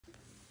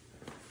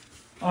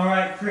All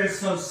right, Chris,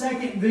 so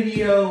second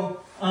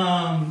video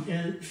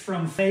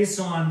from Face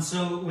On.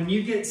 So when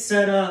you get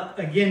set up,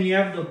 again, you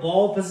have the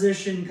ball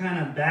position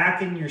kind of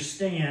back in your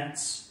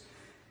stance,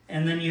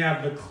 and then you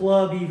have the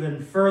club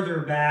even further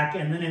back,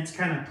 and then it's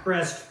kind of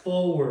pressed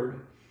forward.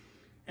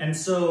 And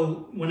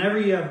so whenever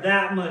you have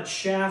that much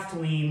shaft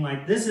lean,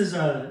 like this is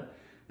a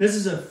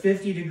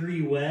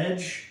 50-degree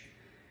wedge,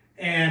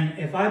 and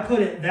if I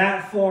put it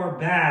that far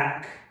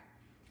back,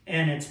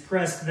 and it's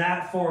pressed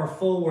that far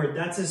forward,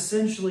 that's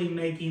essentially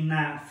making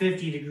that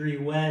 50-degree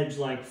wedge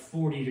like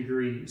 40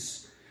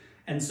 degrees.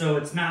 And so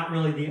it's not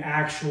really the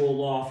actual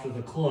loft of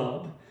the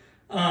club.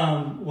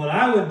 What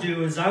I would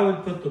do is I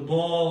would put the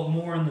ball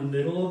more in the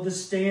middle of the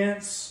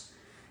stance,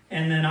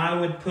 and then I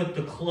would put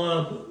the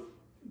club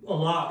a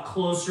lot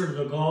closer to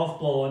the golf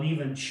ball and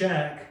even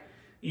check,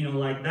 you know,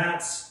 like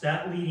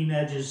that leading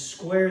edge is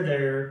square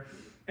there.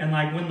 And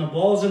like when the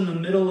ball's in the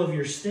middle of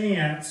your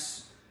stance,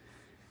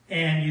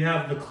 and you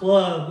have the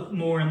club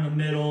more in the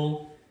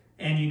middle,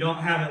 and you don't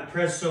have it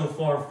pressed so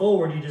far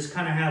forward, you just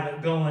kind of have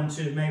it going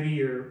to maybe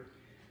your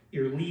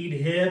lead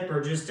hip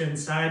or just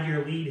inside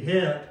your lead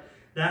hip.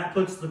 That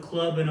puts the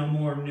club in a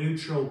more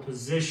neutral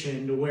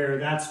position to where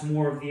that's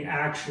more of the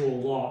actual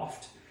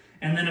loft.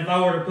 And then if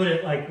I were to put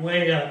it like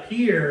way up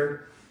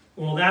here,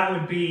 well, that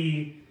would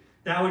be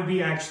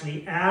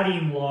actually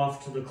adding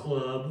loft to the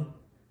club,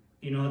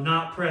 you know,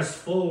 not pressed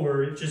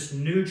forward, just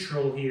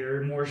neutral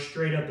here, more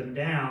straight up and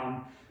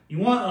down. You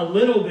want a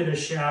little bit of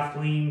shaft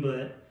lean,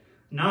 but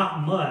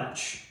not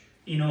much,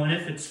 you know, and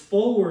if it's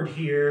forward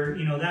here,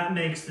 you know, that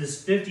makes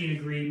this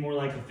 50-degree more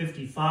like a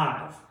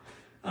 55.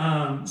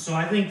 So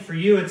I think for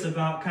you, it's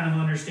about kind of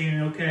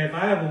understanding, okay, if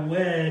I have a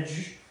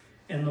wedge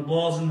and the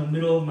ball's in the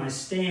middle of my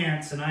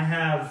stance and I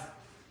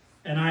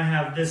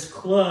have this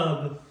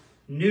club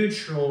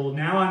neutral,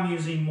 now I'm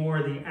using more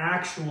of the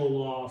actual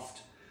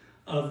loft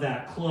of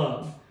that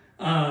club.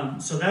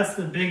 So that's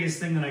the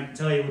biggest thing that I can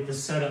tell you with the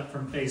setup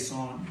from Face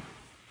On.